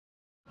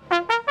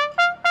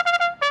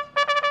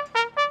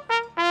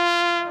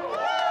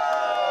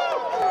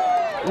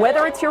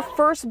Whether it's your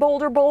first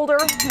Boulder Boulder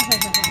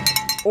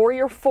or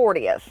your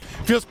 40th.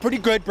 Feels pretty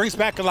good, brings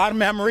back a lot of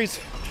memories.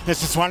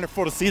 It's just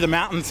wonderful to see the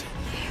mountains,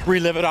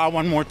 relive it all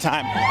one more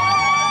time.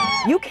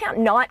 You can't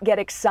not get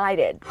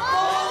excited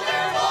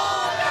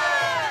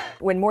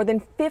when more than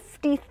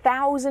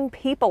 50,000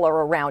 people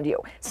are around you,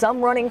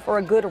 some running for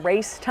a good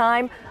race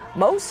time,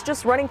 most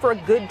just running for a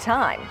good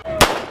time.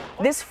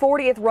 This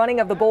 40th running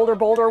of the Boulder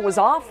Boulder was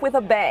off with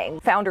a bang.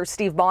 Founder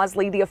Steve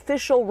Bosley, the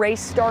official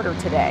race starter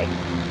today.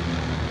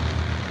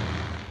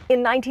 In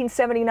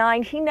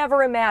 1979, he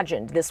never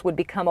imagined this would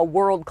become a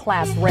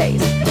world-class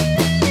race.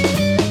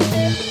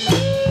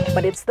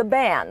 But it's the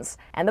bands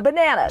and the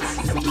bananas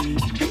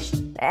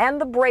and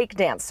the break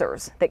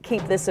dancers that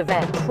keep this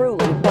event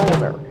truly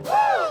Boulder.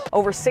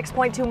 Over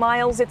 6.2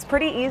 miles, it's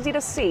pretty easy to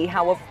see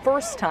how a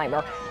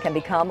first-timer can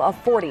become a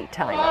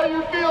 40-timer. How are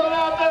you feeling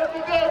out there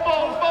today,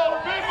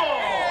 Boulder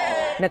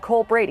people?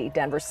 Nicole Brady,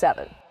 Denver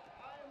 7.